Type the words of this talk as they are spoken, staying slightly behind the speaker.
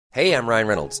Hey, I'm Ryan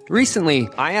Reynolds. Recently,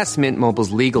 I asked Mint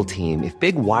Mobile's legal team if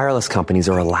big wireless companies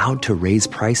are allowed to raise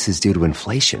prices due to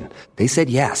inflation. They said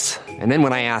yes. And then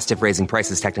when I asked if raising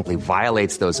prices technically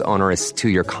violates those onerous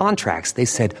two-year contracts, they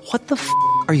said, "What the f***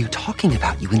 are you talking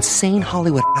about, you insane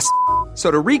Hollywood ass?" So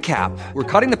to recap, we're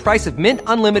cutting the price of Mint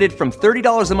Unlimited from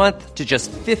 $30 a month to just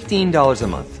 $15 a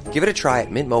month. Give it a try at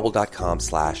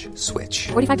mintmobile.com/switch.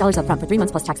 $45 up front for 3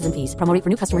 months plus taxes and fees. Promo rate for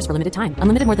new customers for limited time.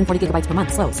 Unlimited more than 40 gigabytes per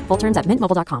month. Slows full terms at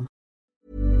mintmobile.com.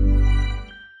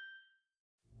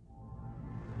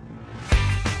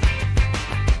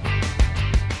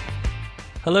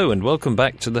 Hello and welcome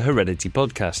back to the Heredity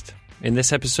podcast. In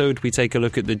this episode, we take a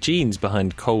look at the genes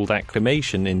behind cold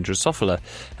acclimation in Drosophila,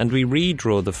 and we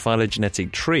redraw the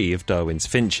phylogenetic tree of Darwin's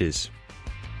finches.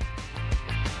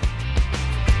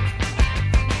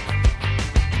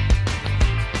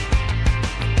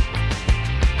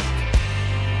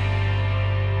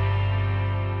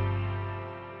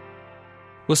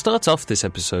 We'll start off this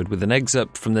episode with an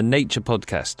excerpt from the Nature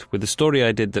podcast with a story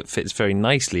I did that fits very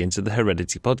nicely into the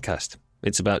Heredity podcast.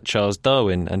 It's about Charles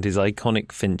Darwin and his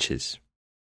iconic finches.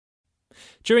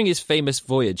 During his famous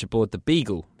voyage aboard the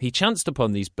Beagle, he chanced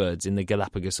upon these birds in the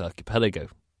Galapagos archipelago.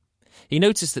 He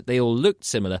noticed that they all looked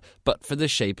similar, but for the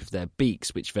shape of their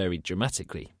beaks, which varied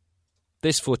dramatically.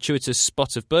 This fortuitous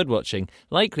spot of birdwatching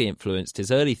likely influenced his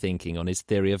early thinking on his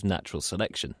theory of natural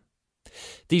selection.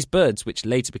 These birds, which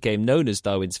later became known as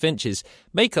Darwin's finches,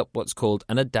 make up what's called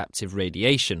an adaptive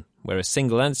radiation, where a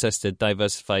single ancestor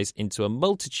diversifies into a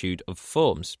multitude of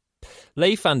forms.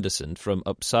 Leif Andersson from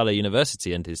Uppsala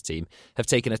University and his team have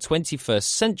taken a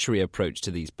 21st century approach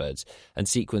to these birds and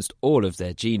sequenced all of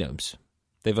their genomes.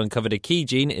 They've uncovered a key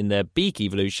gene in their beak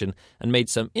evolution and made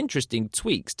some interesting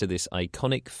tweaks to this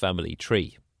iconic family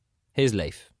tree. Here's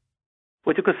Leif.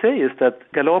 What you could say is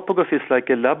that Galapagos is like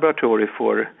a laboratory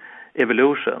for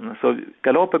evolution. So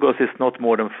Galapagos is not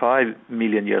more than 5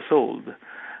 million years old,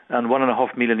 and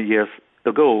 1.5 million years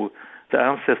ago the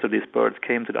ancestors of these birds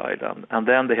came to the island, and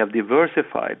then they have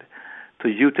diversified to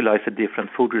utilize the different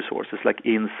food resources like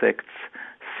insects,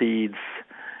 seeds,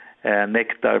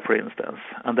 nectar, for instance,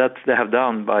 and that they have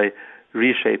done by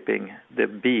reshaping the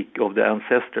beak of the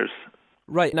ancestors.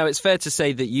 Right, now it's fair to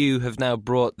say that you have now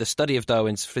brought the study of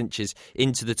Darwin's finches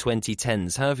into the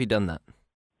 2010s. How have you done that?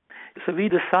 So we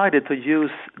decided to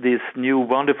use this new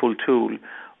wonderful tool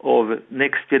of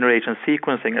next generation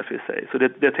sequencing, as we say. So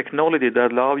the technology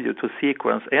that allows you to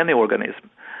sequence any organism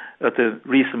at a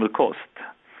reasonable cost.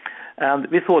 And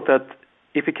we thought that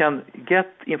if we can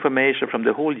get information from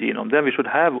the whole genome, then we should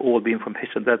have all the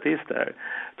information that is there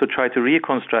to try to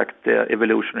reconstruct the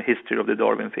evolutionary history of the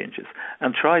Darwin finches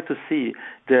and try to see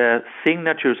the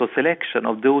signatures of selection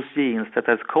of those genes that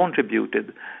has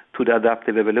contributed to the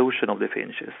adaptive evolution of the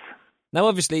finches. Now,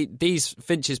 obviously, these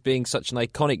finches being such an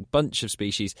iconic bunch of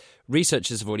species,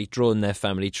 researchers have already drawn their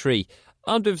family tree.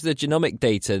 Armed with the genomic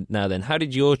data now then, how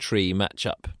did your tree match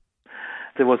up?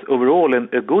 There was overall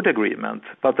a good agreement,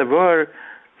 but there were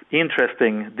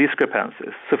interesting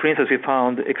discrepancies. So, for instance, we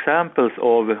found examples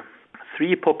of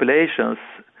 3 populations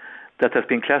that has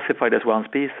been classified as one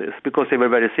species because they were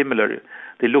very similar.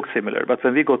 They looked similar, but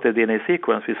when we got the DNA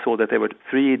sequence, we saw that there were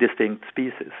 3 distinct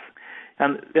species.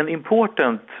 And an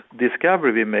important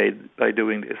discovery we made by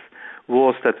doing this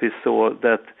was that we saw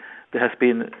that there has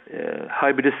been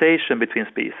hybridization between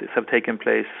species have taken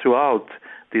place throughout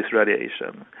this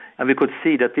radiation. And we could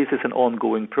see that this is an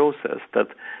ongoing process, that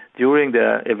during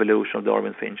the evolution of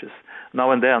Darwin finches,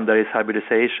 now and then there is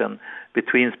hybridization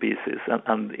between species,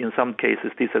 and in some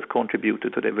cases this has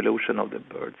contributed to the evolution of the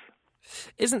birds.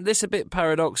 Isn't this a bit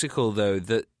paradoxical, though,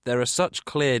 that there are such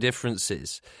clear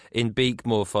differences in beak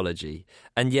morphology,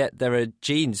 and yet there are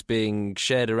genes being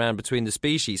shared around between the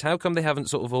species? How come they haven't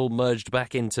sort of all merged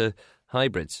back into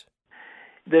hybrids?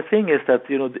 The thing is that,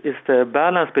 it's the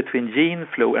balance between gene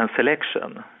flow and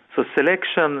selection. So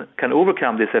selection can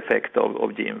overcome this effect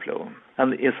of gene flow,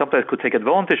 and in sometimes could take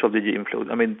advantage of the gene flow.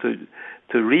 I mean,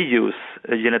 to reuse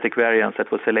a genetic variants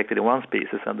that was selected in one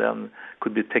species and then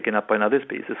could be taken up by another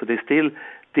species. So they still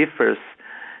differs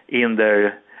in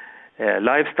their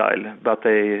lifestyle, but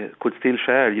they could still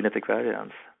share genetic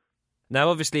variants. Now,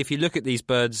 obviously, if you look at these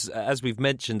birds, as we've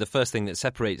mentioned, the first thing that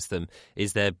separates them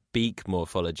is their beak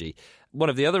morphology. One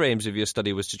of the other aims of your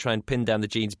study was to try and pin down the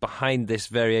genes behind this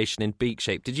variation in beak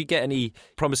shape. Did you get any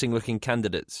promising-looking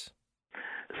candidates?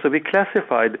 So we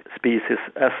classified species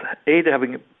as either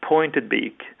having a pointed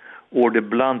beak or the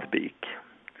blunt beak.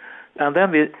 And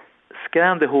then we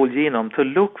scanned the whole genome to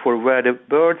look for where the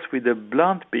birds with the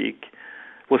blunt beak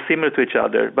were similar to each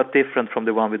other but different from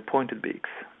the one with pointed beaks.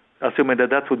 assuming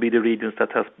that would be the regions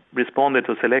that have responded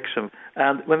to selection.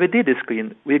 And when we did this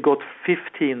screen, we got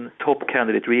 15 top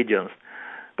candidate regions.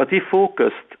 But we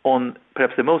focused on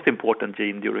perhaps the most important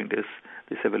gene during this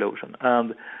evolution.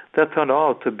 And that turned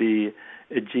out to be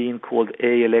a gene called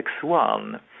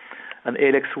ALX1. And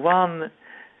ALX1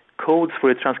 codes for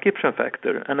a transcription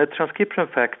factor. And a transcription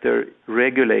factor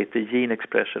regulates the gene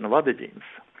expression of other genes.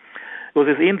 What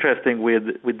is interesting with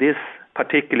this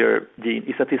particular gene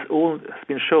is that it's all has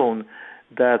been shown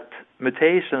that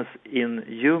mutations in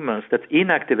humans that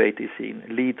inactivate this gene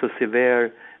lead to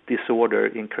severe disorder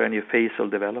in craniofacial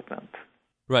development.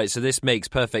 Right, so this makes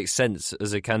perfect sense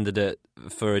as a candidate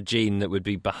for a gene that would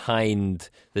be behind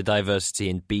the diversity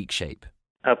in beak shape.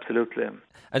 Absolutely.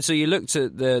 And so you looked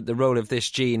at the role of this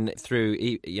gene through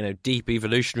deep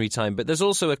evolutionary time, but there's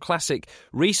also a classic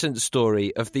recent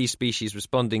story of these species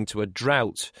responding to a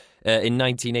drought in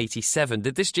 1987.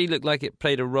 Did this gene look like it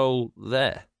played a role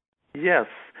there? Yes.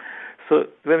 So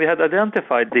when we had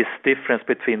identified this difference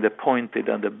between the pointed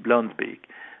and the blunt beak,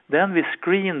 then we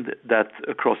screened that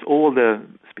across all the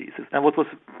species. And what was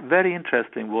very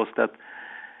interesting was that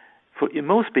in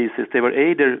most species, they were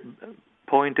either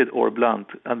pointed or blunt,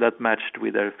 and that matched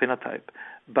with their phenotype.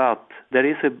 But there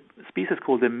is a species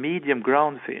called the medium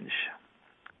ground finch,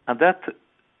 and that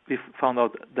we found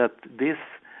out that this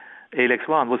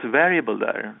ALX1 was variable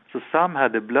there. So some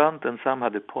had a blunt and some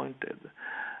had a pointed.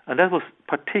 And that was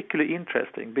particularly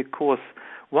interesting because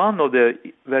one of the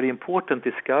very important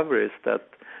discoveries that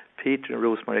Peter and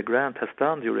Rosemary Grant has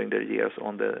done during their years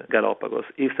on the Galapagos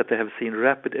is that they have seen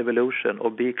rapid evolution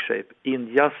of beak shape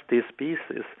in just this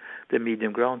species, the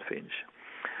medium ground finch.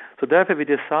 So therefore we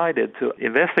decided to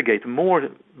investigate more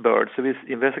birds. So we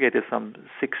investigated some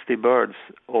 60 birds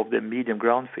of the medium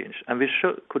ground finch, and we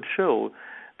could show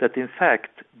that in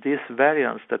fact this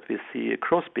variance that we see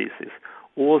across species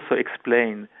also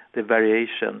explain the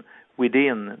variation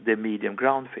within the medium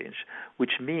ground finch,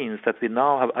 which means that we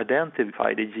now have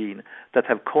identified a gene that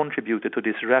have contributed to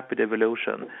this rapid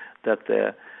evolution that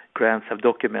the Grants have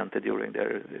documented during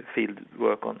their field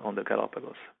work on the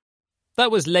Galapagos. That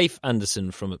was Leif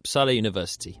Andersson from Uppsala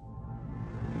University.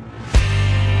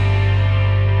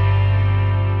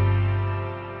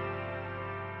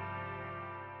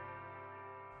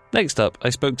 Next up, I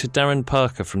spoke to Darren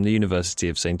Parker from the University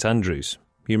of St Andrews.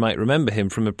 You might remember him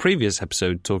from a previous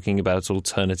episode talking about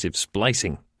alternative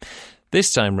splicing.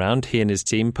 This time round, he and his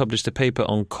team published a paper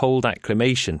on cold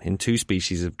acclimation in 2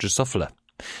 species of Drosophila.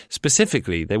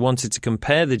 Specifically, they wanted to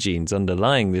compare the genes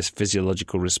underlying this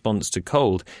physiological response to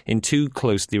cold in 2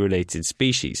 closely related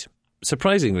species.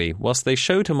 Surprisingly, whilst they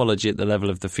showed homology at the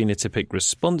level of the phenotypic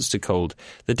response to cold,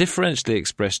 the differentially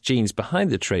expressed genes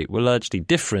behind the trait were largely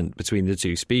different between the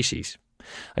 2 species.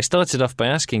 I started off by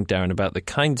asking Darren about the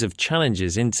kinds of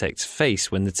challenges insects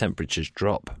face when the temperatures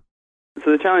drop. So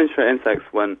the challenge for insects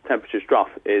when temperatures drop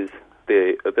is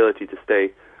the ability to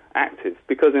stay active.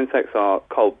 Because insects are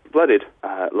cold-blooded,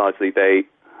 largely they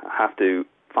have to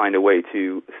find a way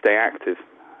to stay active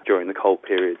during the cold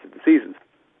periods of the seasons.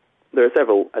 There are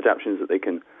several adaptations that they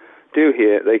can do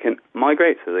here. They can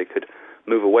migrate, so they could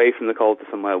move away from the cold to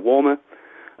somewhere warmer.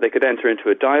 They could enter into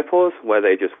a diapause, where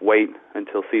they just wait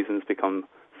until seasons become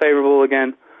favorable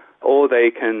again, or they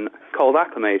can cold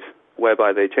acclimate,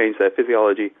 whereby they change their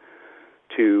physiology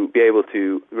to be able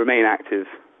to remain active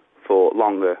for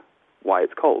longer while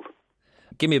it's cold.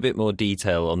 Give me a bit more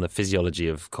detail on the physiology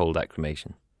of cold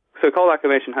acclimation. So cold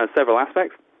acclimation has several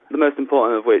aspects, the most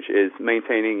important of which is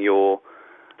maintaining your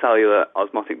cellular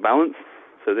osmotic balance.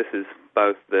 So this is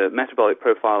both the metabolic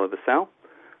profile of the cell,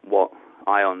 what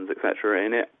ions, etc. are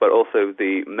in it, but also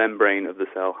the membrane of the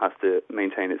cell has to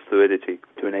maintain its fluidity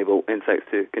to enable insects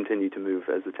to continue to move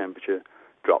as the temperature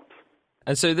drops.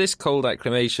 And so this cold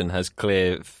acclimation has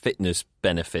clear fitness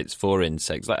benefits for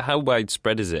insects. Like, how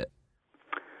widespread is it?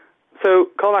 So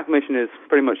cold acclimation is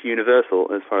pretty much universal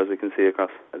as far as we can see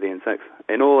across the insects.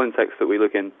 In all insects that we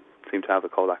look in seem to have a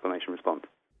cold acclimation response.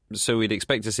 So we'd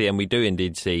expect to see, and we do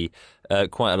indeed see,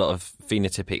 quite a lot of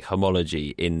phenotypic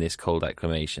homology in this cold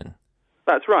acclimation.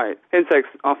 That's right. Insects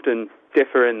often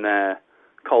differ in their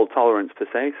cold tolerance per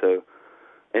se, so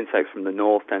insects from the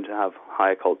north tend to have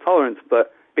higher cold tolerance,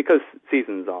 but because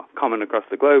seasons are common across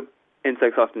the globe,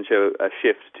 insects often show a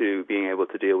shift to being able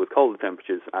to deal with colder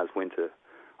temperatures as winter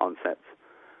onsets.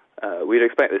 We'd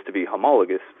expect this to be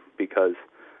homologous because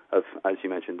of, as you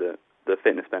mentioned, the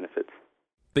fitness benefits.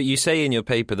 But you say in your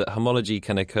paper that homology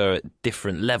can occur at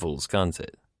different levels, can't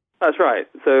it? That's right.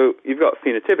 So you've got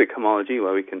phenotypic homology,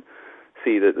 where we can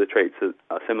see that the traits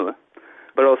are similar,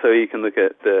 but also you can look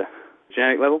at the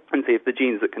genetic level and see if the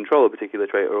genes that control a particular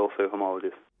trait are also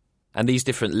homologous. And these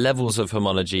different levels of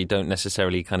homology don't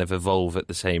necessarily kind of evolve at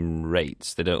the same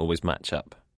rates. They don't always match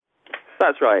up.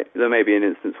 That's right. There may be an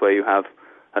instance where you have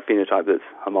a phenotype that's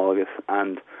homologous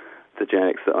and the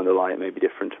genetics that underlie it may be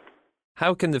different.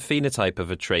 How can the phenotype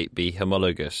of a trait be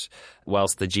homologous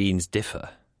whilst the genes differ?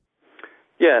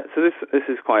 Yeah, so this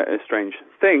is quite a strange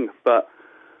thing, but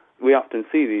we often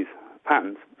see these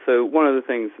patterns. So one of the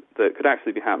things that could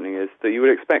actually be happening is that you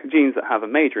would expect genes that have a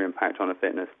major impact on a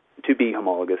fitness to be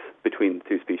homologous between the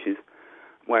two species,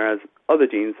 whereas other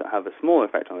genes that have a small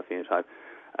effect on a phenotype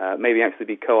maybe actually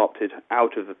be co-opted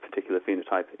out of a particular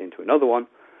phenotype into another one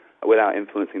without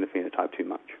influencing the phenotype too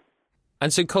much.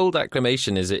 And so cold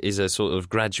acclimation is a sort of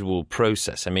gradual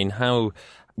process. I mean,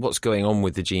 what's going on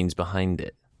with the genes behind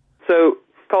it? So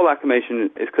cold acclimation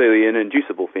is clearly an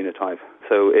inducible phenotype,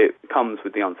 so it comes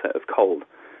with the onset of cold.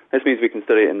 This means we can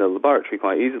study it in the laboratory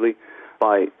quite easily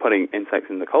by putting insects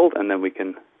in the cold, and then we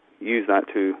can use that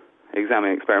to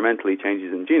examine experimentally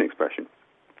changes in gene expression.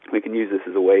 We can use this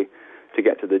as a way to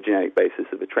get to the genetic basis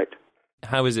of a trait.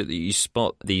 How is it that you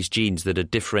spot these genes that are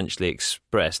differentially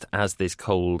expressed as this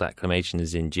cold acclimation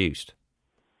is induced?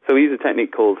 So we use a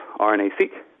technique called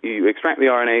RNA-seq. You extract the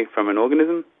RNA from an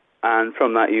organism, and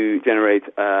from that you generate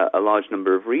a large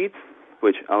number of reads,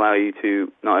 which allow you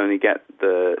to not only get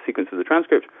the sequence of the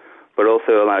transcript, but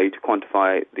also allow you to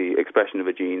quantify the expression of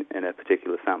a gene in a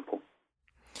particular sample.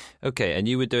 Okay, and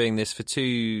you were doing this for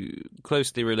two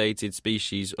closely related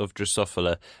species of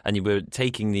Drosophila, and you were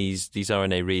taking these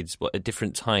RNA reads at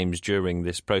different times during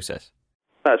this process?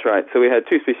 That's right. So we had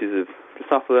two species of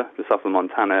Drosophila, Drosophila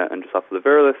montana and Drosophila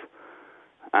virilis,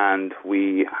 and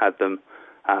we had them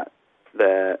at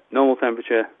their normal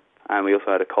temperature, and we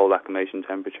also had a cold acclimation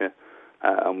temperature,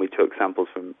 and we took samples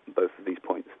from both of these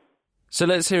points. So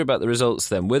let's hear about the results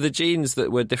then. Were the genes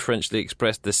that were differentially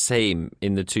expressed the same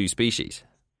in the two species?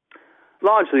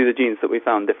 Largely, the genes that we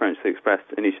found differentially expressed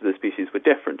in each of the species were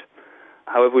different.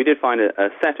 However, we did find a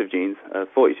set of genes,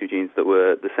 42 genes, that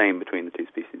were the same between the two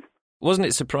species. Wasn't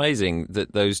it surprising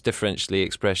that those differentially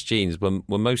expressed genes were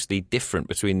mostly different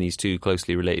between these two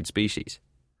closely related species?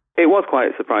 It was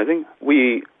quite surprising.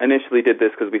 We initially did this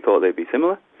because we thought they'd be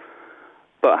similar.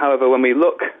 But however, when we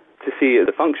look to see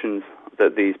the functions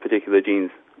that these particular genes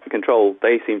control,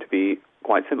 they seem to be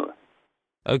quite similar.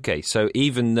 Okay, so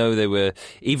even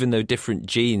though different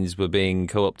genes were being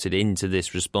co-opted into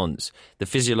this response, the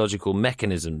physiological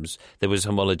mechanisms, there was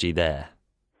homology there.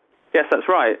 Yes, that's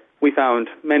right. We found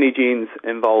many genes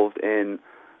involved in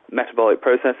metabolic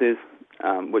processes,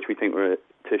 which we think were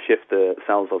to shift the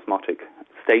cell's osmotic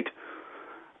state.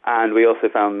 And we also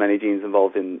found many genes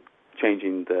involved in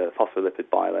changing the phospholipid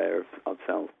bilayer of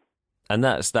cells. And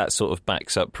that sort of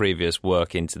backs up previous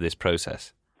work into this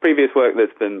process. Previous work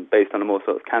that's been based on a more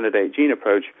sort of candidate gene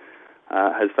approach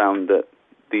has found that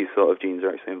these sort of genes are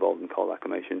actually involved in cold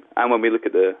acclimation. And when we look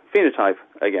at the phenotype,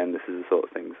 again, this is the sort of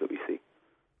things that we see.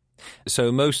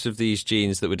 So most of these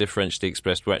genes that were differentially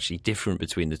expressed were actually different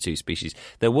between the two species.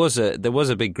 There was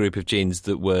a big group of genes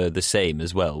that were the same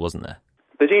as well, wasn't there?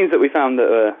 The genes that we found that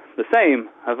are the same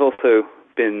have also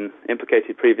been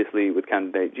implicated previously with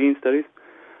candidate gene studies.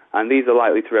 And these are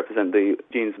likely to represent the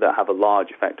genes that have a large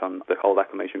effect on the cold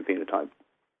acclimation phenotype.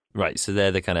 Right, so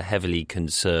they're the kind of heavily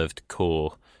conserved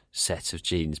core set of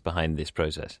genes behind this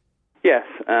process. Yes,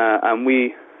 and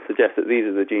we suggest that these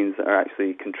are the genes that are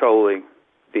actually controlling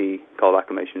the cold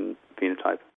acclimation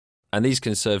phenotype. And these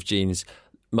conserved genes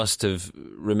must have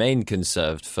remained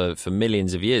conserved for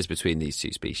millions of years between these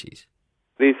two species.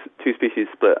 These two species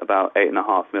split about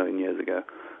 8.5 million years ago.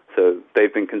 So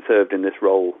they've been conserved in this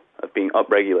role of being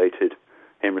upregulated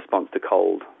in response to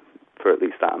cold for at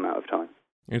least that amount of time.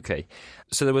 Okay.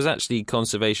 So there was actually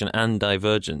conservation and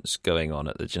divergence going on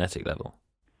at the genetic level.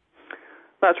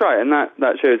 That's right, and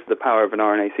that shows the power of an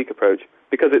RNA-seq approach.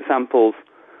 Because it samples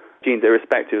genes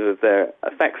irrespective of their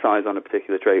effect size on a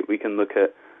particular trait, we can look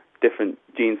at different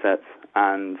gene sets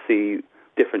and see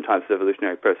different types of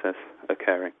evolutionary process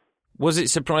occurring. Was it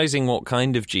surprising what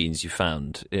kind of genes you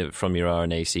found from your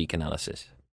RNA-seq analysis?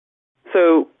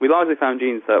 So we largely found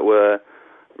genes that were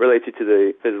related to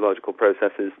the physiological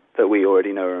processes that we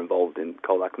already know are involved in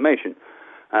cold acclimation.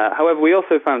 However, we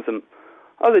also found some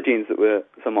other genes that were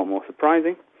somewhat more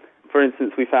surprising. For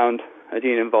instance, we found a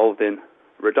gene involved in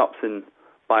rhodopsin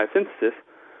biosynthesis,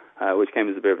 which came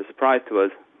as a bit of a surprise to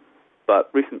us.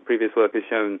 But previous work has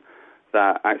shown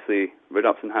that actually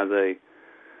rhodopsin has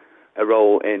a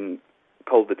role in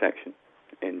cold detection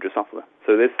in Drosophila.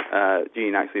 So this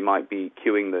gene actually might be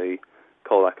cueing the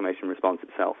cold acclimation response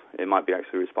itself. It might be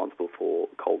actually responsible for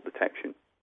cold detection.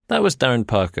 That was Darren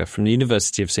Parker from the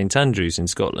University of St Andrews in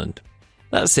Scotland.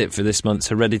 That's it for this month's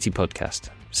Heredity podcast.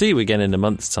 See you again in a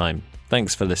month's time.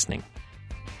 Thanks for listening.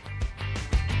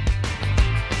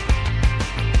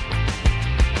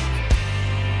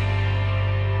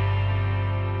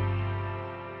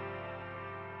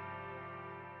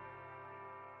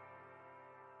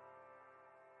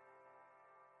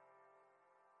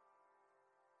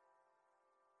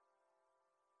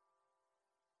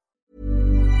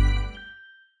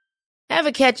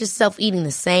 Ever catch yourself eating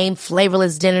the same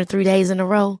flavorless dinner 3 days in a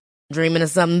row? Dreaming of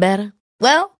something better?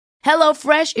 Well,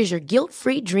 HelloFresh is your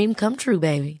guilt-free dream come true,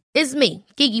 baby. It's me,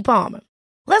 Keke Palmer.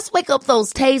 Let's wake up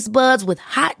those taste buds with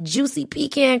hot, juicy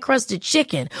pecan-crusted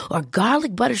chicken or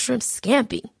garlic butter shrimp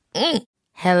scampi.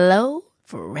 Hello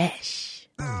Fresh.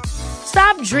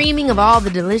 Stop dreaming of all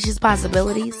the delicious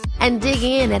possibilities and dig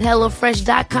in at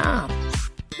HelloFresh.com.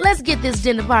 Let's get this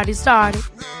dinner party started.